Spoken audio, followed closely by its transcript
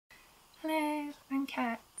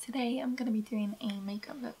Today I'm going to be doing a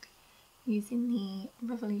makeup look using the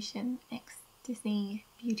Revolution X Disney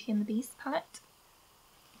Beauty and the Beast palette.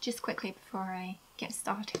 Just quickly before I get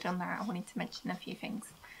started on that, I wanted to mention a few things.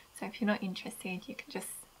 So if you're not interested, you can just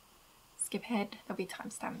skip ahead. There'll be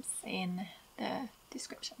timestamps in the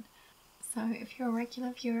description. So if you're a regular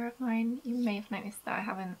viewer of mine, you may have noticed that I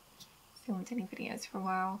haven't filmed any videos for a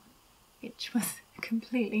while, which was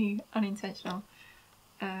completely unintentional.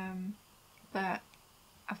 But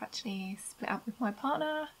I've actually split up with my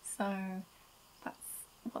partner, so that's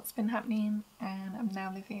what's been happening, and I'm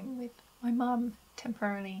now living with my mum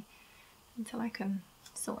temporarily until I can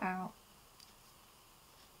sort out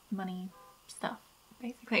money stuff,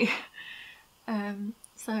 basically.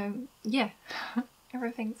 So yeah,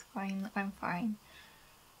 everything's fine, I'm fine.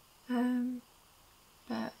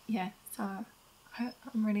 But yeah, so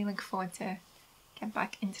I'm really looking forward to getting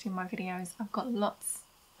back into my videos. I've got lots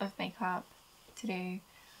of makeup to do.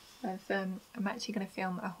 I'm actually going to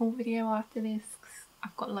film a haul video after this because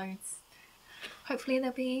I've got loads. Hopefully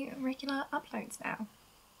there'll be regular uploads now.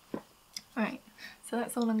 Alright, so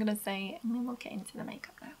that's all I'm going to say, and then we'll get into the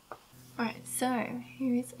makeup now. Alright, so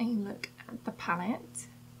here's a look at the palette.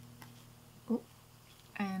 Oh,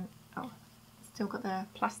 and oh, still got the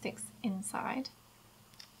plastics inside,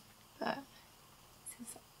 but this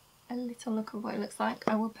is a little look of what it looks like.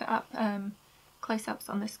 I will put up close-ups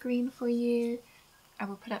on the screen for you. I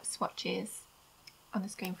will put up swatches on the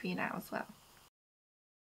screen for you now as well.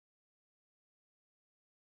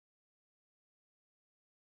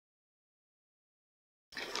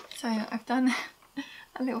 So I've done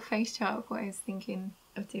a little face chart of what I was thinking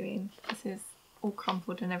of doing. This is all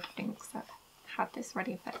crumpled and everything because I've had this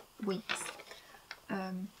ready for weeks.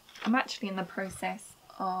 I'm actually in the process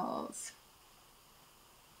of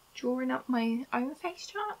drawing up my own face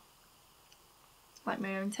chart, like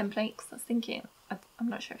my own template, because I was thinking, I'm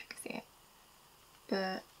not sure if you can see it,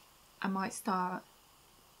 but I might start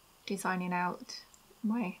designing out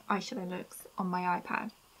my eyeshadow looks on my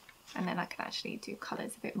iPad, and then I can actually do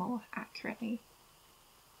colours a bit more accurately.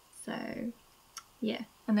 So yeah,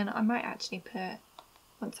 and then I might actually put,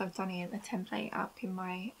 once I've done it, the template up in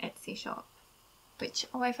my Etsy shop, which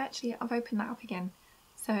I've opened that up again.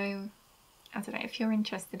 So I don't know if you're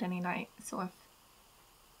interested in any like sort of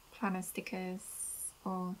planner stickers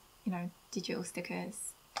or, you know, digital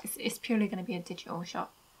stickers. It's purely going to be a digital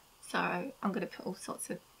shop, so I'm going to put all sorts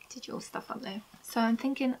of digital stuff up there. So I'm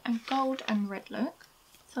thinking a gold and red look.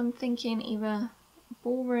 So I'm thinking either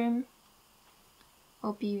ballroom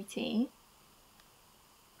or beauty.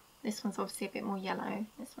 This one's obviously a bit more yellow,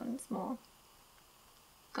 this one's more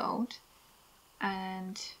gold.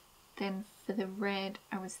 And then for the red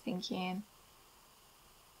I was thinking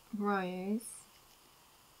rose.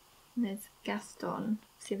 And there's Gaston.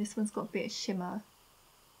 See, this one's got a bit of shimmer.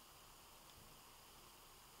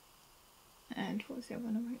 And what was the other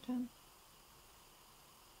one I wrote down?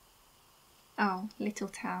 Oh, Little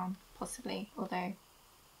Town, possibly, although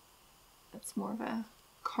that's more of a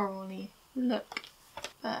corally look.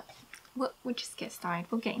 But we'll just get started,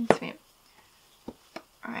 we'll get into it.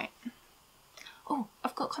 Alright. Oh,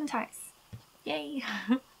 I've got contacts! Yay!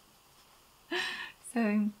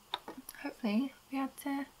 So, hopefully we have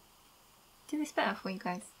to do this better for you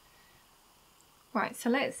guys. Right, so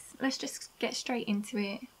let's just get straight into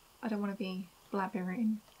it. I don't want to be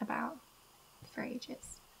blabbering about for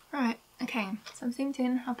ages. Right, okay, so I'm zoomed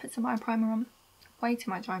in. I'll put some eye primer on. Way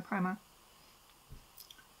too much eye primer.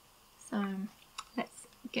 So let's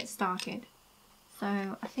get started. So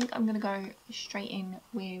I think I'm going to go straight in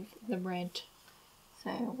with the red.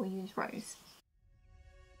 So we'll use rose.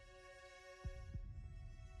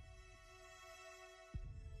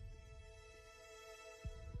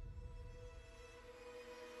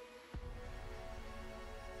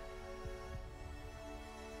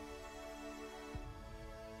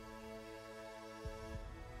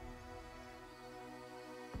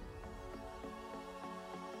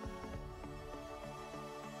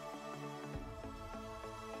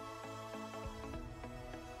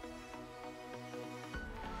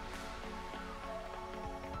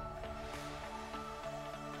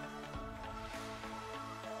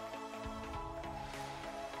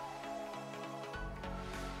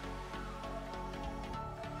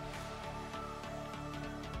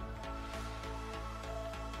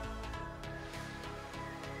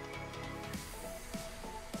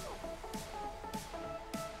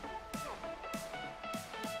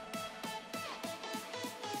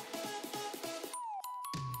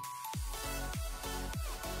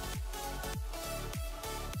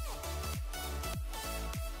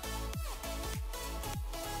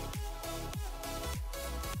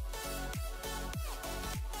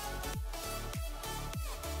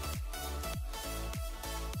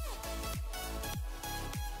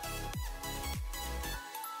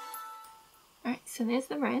 so there's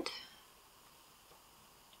the red.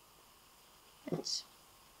 It's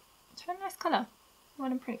a very nice colour.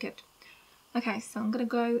 Well, pretty good. Okay, so I'm gonna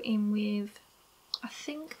go in with, I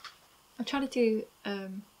think I'll try to do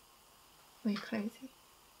very crazy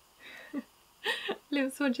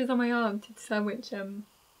little swatches on my arm to decide which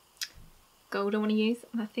gold I want to use,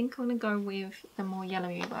 and I think I'm gonna go with the more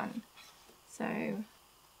yellowy one. So I'm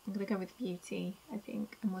gonna go with Beauty, I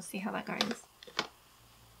think, and we'll see how that goes.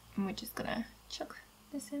 And we're just gonna chuck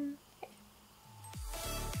this in here.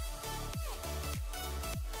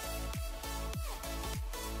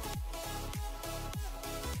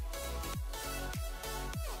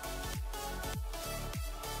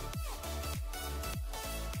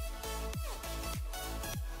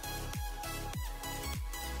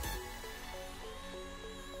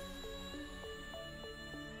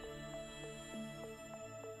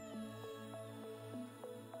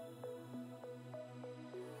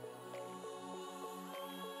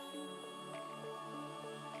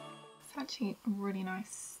 It's actually a really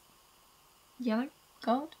nice yellow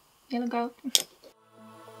gold. I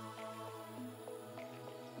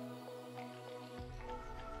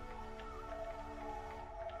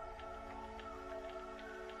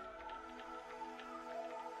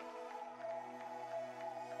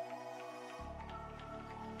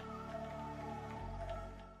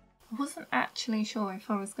wasn't actually sure if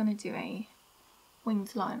I was going to do a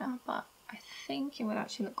winged liner, but I think it would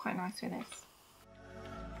actually look quite nice with this.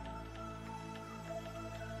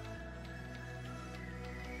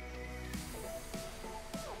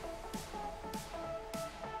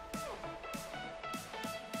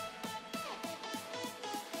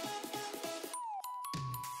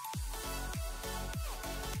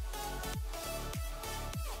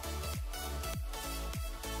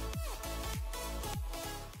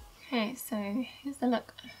 Okay, so here's the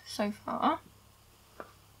look so far.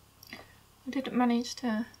 I did manage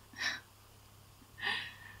to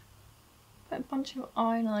put a bunch of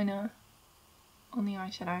eyeliner on the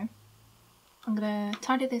eyeshadow. I'm going to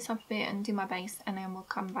tidy this up a bit and do my base, and then we'll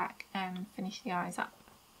come back and finish the eyes up.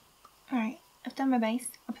 Alright, I've done my base.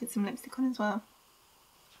 I put some lipstick on as well.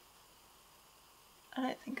 I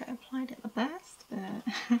don't think I applied it the best,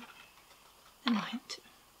 but I might.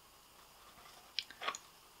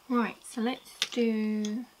 Right, so let's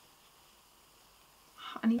do,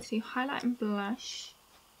 I need to do highlight and blush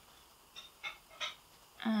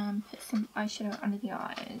and put some eyeshadow under the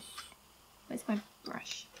eyes. Where's my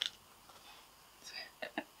brush?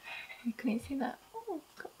 You couldn't see that. Oh,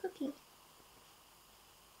 got a cookie.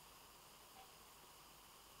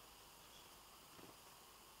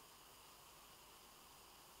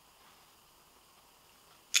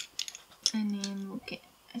 And then we'll get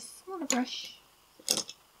a smaller brush.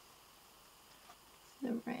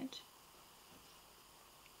 The red,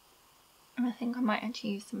 and I think I might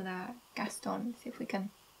actually use some of that Gaston, see if we can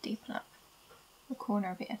deepen up the corner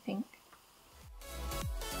a bit, I think.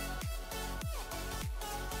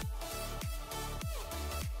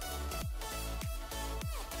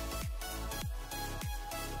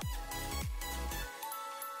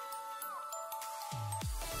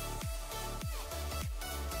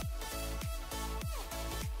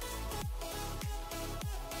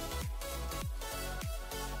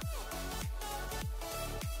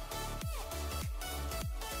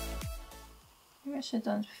 Maybe I should have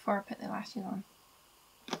done this before I put the lashes on.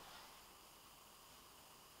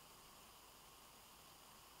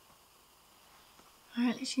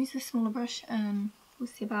 Alright, let's use the smaller brush and we'll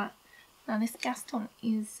see about. Now this Gaston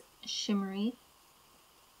is shimmery.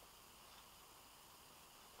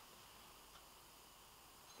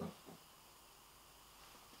 I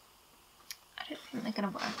don't think they're going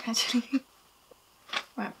to work actually.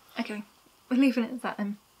 Right, okay, we're leaving it as that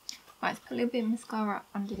then. Right, let's put a little bit of mascara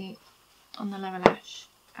on the lower lash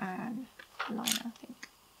and liner, I think.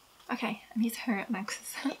 Okay, I need to hurry up now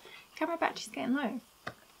because the camera battery's getting low.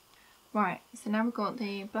 Right, so now we've got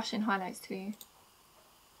the blush and highlights too.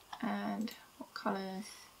 And what colours?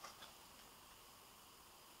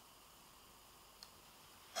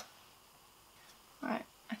 Right,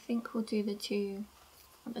 I think we'll do the two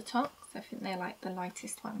at the top because I think they're like the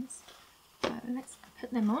lightest ones. So let's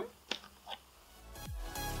put them on.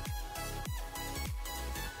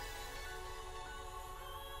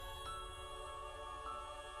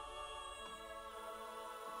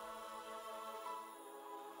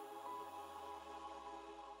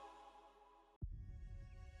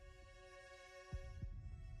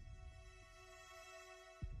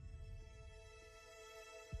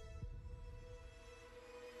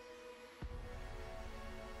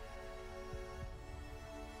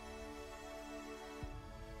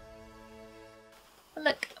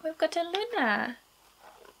 Look, we've got a Luna.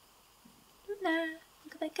 Luna,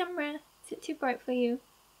 look at the camera. Is it too bright for you?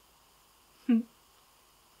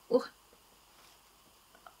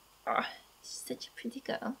 Oh, she's such a pretty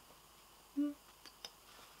girl.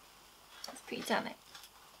 That's pretty, isn't it?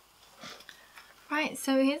 Right,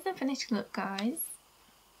 so here's the finished look, guys.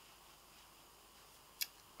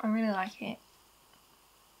 I really like it.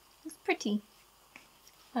 It's pretty.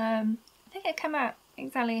 I think it came out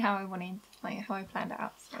exactly how I wanted, like how I planned it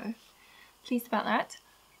out, so pleased about that.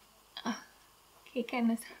 Keep getting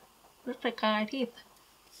this lipstick on my teeth.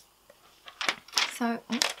 So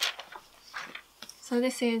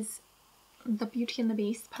this is the Beauty and the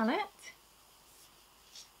Beast palette.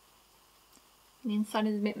 The inside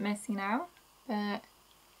is a bit messy now, but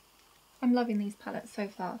I'm loving these palettes so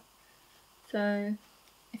far. So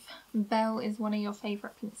if Belle is one of your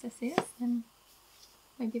favourite princesses, then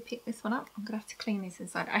maybe pick this one up. I'm going to have to clean this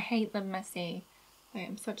inside. I hate them messy. Like,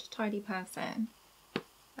 I'm such a tidy person.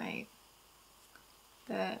 Like,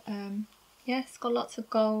 but yeah, it's got lots of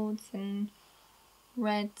golds and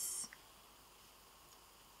reds.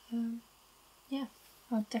 Yeah,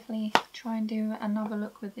 I'll definitely try and do another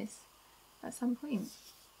look with this at some point,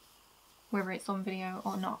 whether it's on video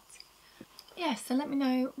or not. Yeah, so let me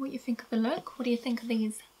know what you think of the look. What do you think of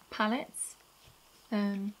these palettes?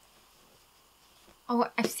 Oh,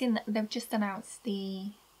 I've seen that they've just announced the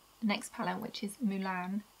next palette, which is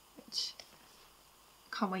Mulan, which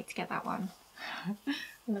can't wait to get that one. I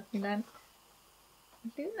love Mulan.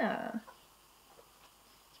 Luna.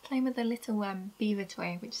 Playing with a little beaver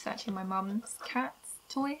toy, which is actually my mum's cat's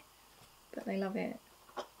toy, but they love it.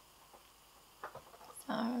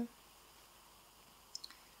 So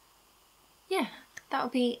yeah, that'll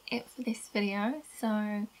be it for this video.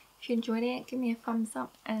 So if you enjoyed it, give me a thumbs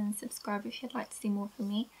up and subscribe if you'd like to see more from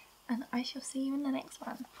me, and I shall see you in the next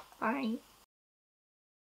one. Bye.